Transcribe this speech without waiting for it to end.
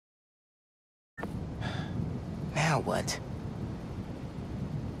Now what?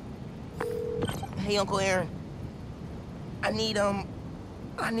 Hey, Uncle Aaron. I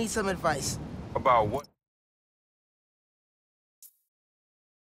need some advice. About what?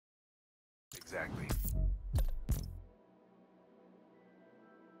 Exactly.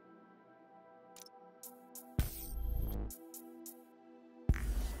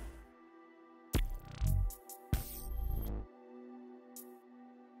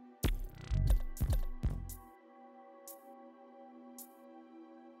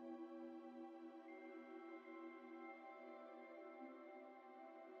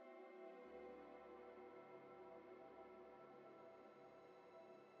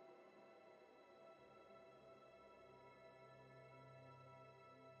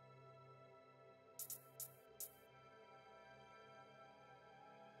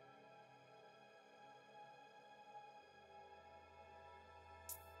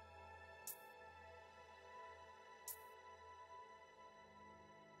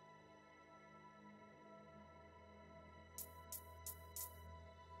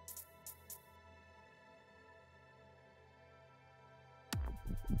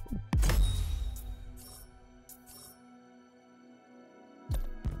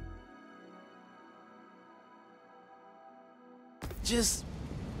 Just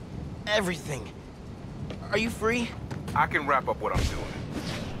everything. Are you free? I can wrap up what I'm doing.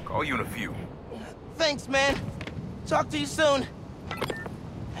 Call you in a few. Thanks, man. Talk to you soon.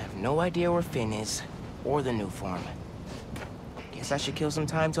 I have no idea where Finn is, or the new farm. Guess I should kill some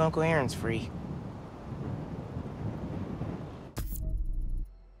time till Uncle Aaron's free.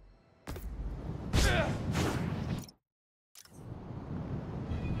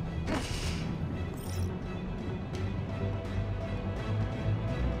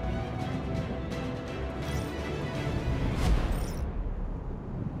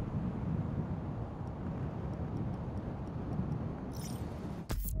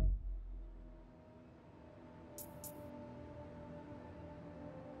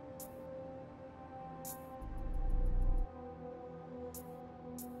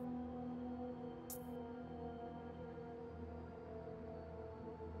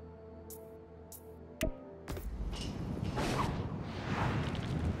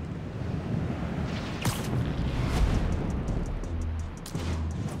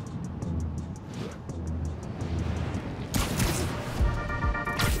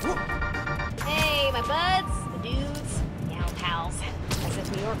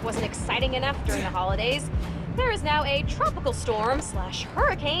 Wasn't exciting enough during the holidays, there is now a tropical storm slash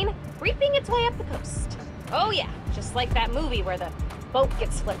hurricane creeping its way up the coast. Oh yeah, just like that movie where the boat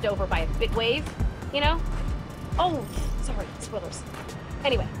gets flipped over by a big wave, you know? Oh, sorry, spoilers.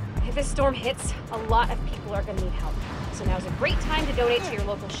 Anyway, if this storm hits, a lot of people are gonna need help. So now's a great time to donate to your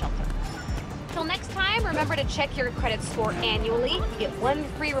local shelter. Till next time, remember to check your credit score annually. You get 1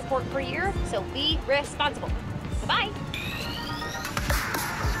 free report per year, so be responsible. Goodbye.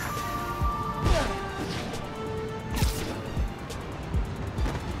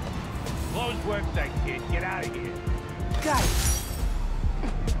 Close work site, kid. Get out of here. Got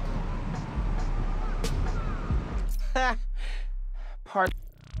it. Pardon.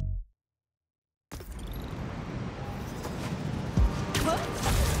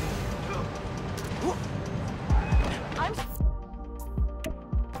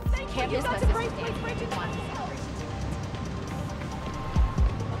 Can't miss this.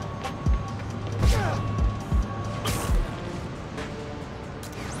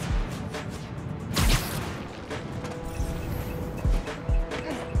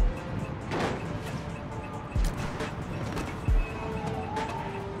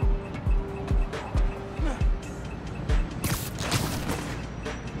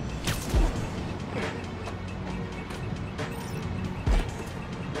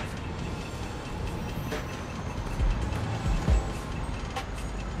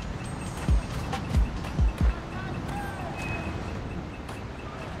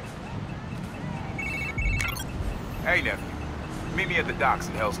 Hey, nephew. Meet me at the docks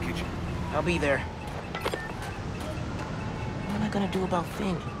in Hell's Kitchen. I'll be there. What am I gonna do about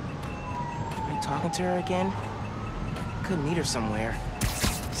Finn? Am I talking to her again? Could meet her somewhere.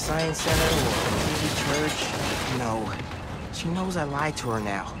 Science center or maybe church. No. She knows I lied to her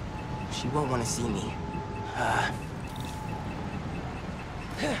now. She won't want to see me.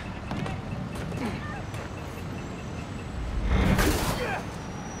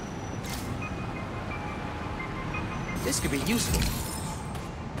 This could be useful.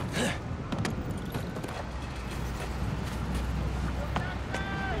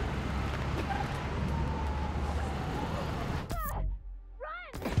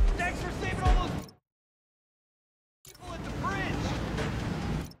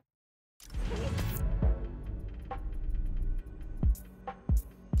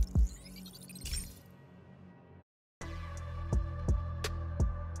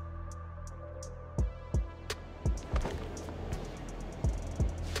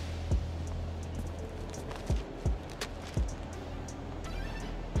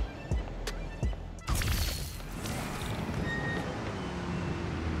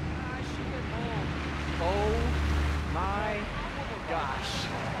 gosh.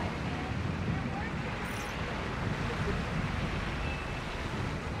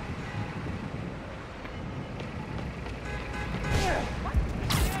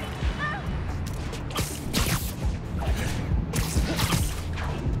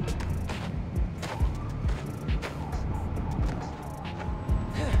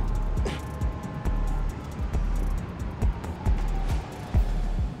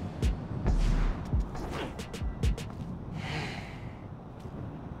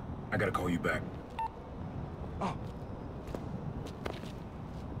 I gotta call you back. Oh. All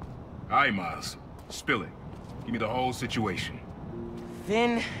right, Miles. Spill it. Give me the whole situation.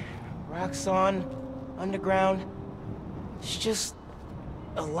 Finn, Roxxon, Underground. It's just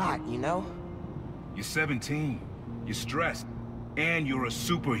a lot, you know? You're 17. You're stressed. And you're a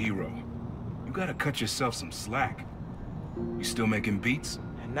superhero. You gotta cut yourself some slack. You still making beats?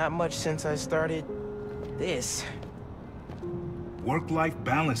 And not much since I started this. Work-life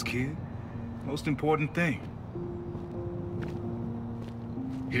balance, kid. Most important thing.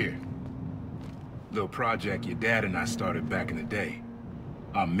 Here. Little project your dad and I started back in the day.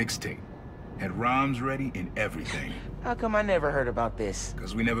 Our mixtape. Had rhymes ready and everything. How come I never heard about this?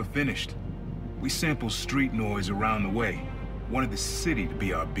 Because we never finished. We sampled street noise around the way. Wanted the city to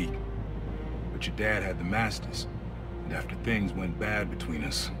be our beat. But your dad had the masters. And after things went bad between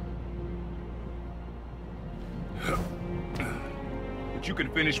us... But you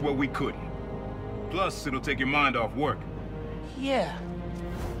can finish what we couldn't. Plus, it'll take your mind off work. Yeah.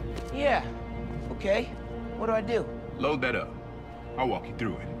 Yeah. Okay. What do I do? Load that up. I'll walk you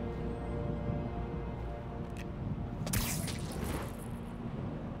through it.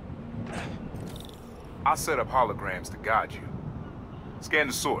 I'll set up holograms to guide you. Scan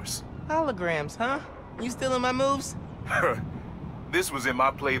the source. Holograms, huh? You stealing my moves? This was in my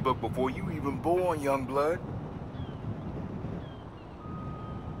playbook before you were even born, young blood.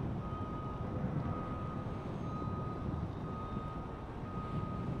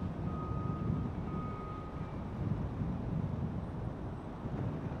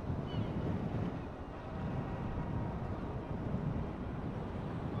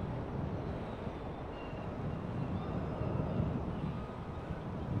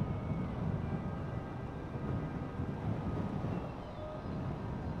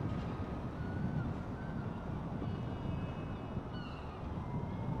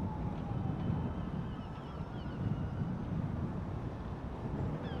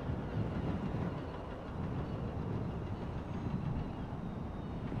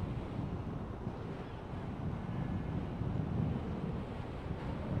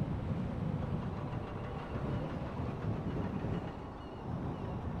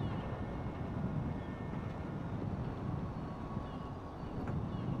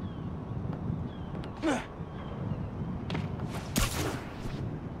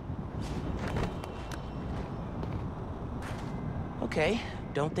 Okay,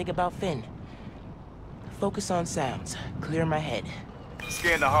 don't think about Finn. Focus on sounds. Clear my head.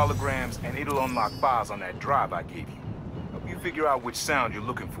 Scan the holograms and it'll unlock files on that drive I gave you. Help you figure out which sound you're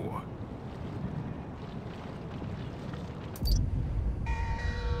looking for.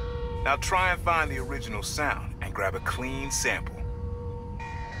 Now try and find the original sound and grab a clean sample.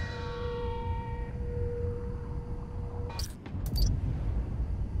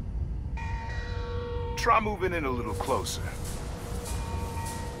 Try moving in a little closer.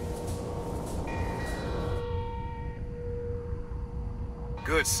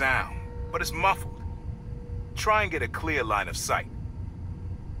 Good sound, but it's muffled. Try and get a clear line of sight.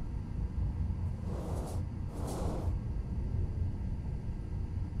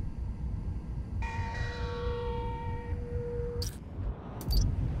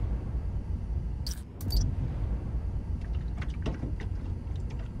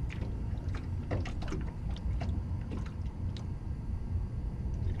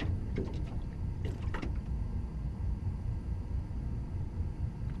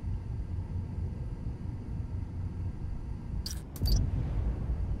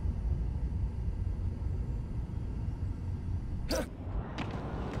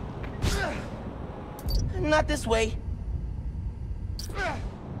 Not this way.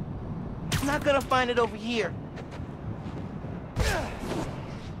 Not gonna find it over here.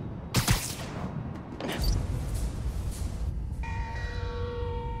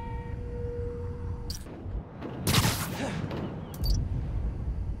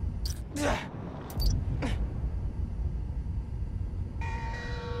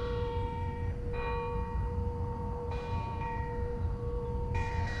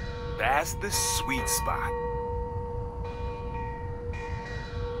 That's the sweet spot.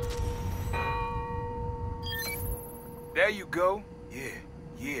 There you go.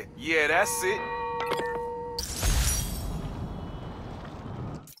 Yeah, that's it.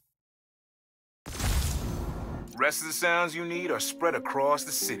 Rest of the sounds you need are spread across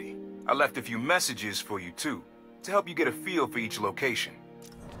the city. I left a few messages for you, too, to help you get a feel for each location.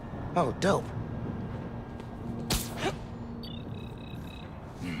 Oh, dope.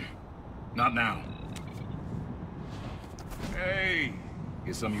 Not now. Hey,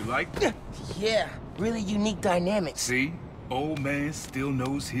 get something you like? Yeah, really unique dynamics. See? Old man still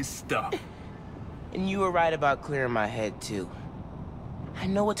knows his stuff. And you were right about clearing my head, too. I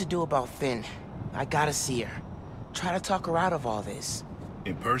know what to do about Finn. I gotta see her. Try to talk her out of all this.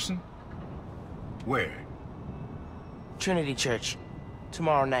 In person? Where? Trinity Church.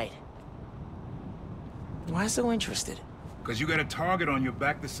 Tomorrow night. Why so interested? Because you got a target on your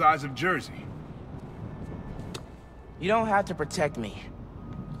back the size of Jersey. You don't have to protect me.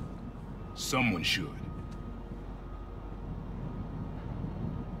 Someone should.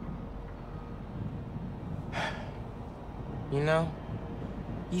 You know,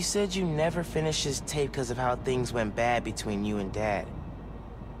 you said you never finished this tape because of how things went bad between you and Dad.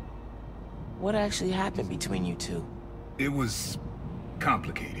 What actually happened between you two? It was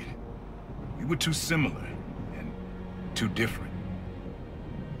complicated. We were too similar and too different.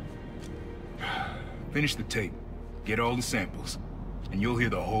 Finish the tape, get all the samples, and you'll hear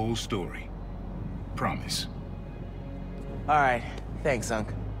the whole story. Promise. All right, thanks,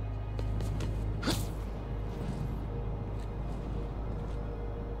 Unc.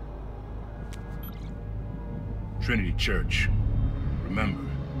 Trinity Church. Remember,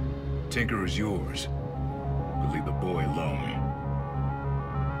 Tinker is yours, but leave the boy alone.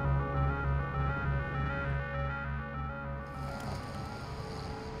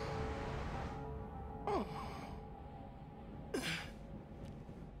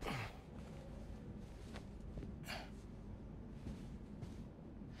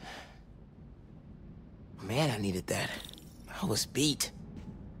 Man, I needed that. I was beat.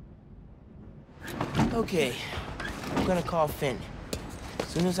 Okay, I'm gonna call Finn. As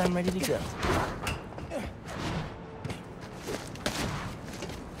soon as I'm ready to go.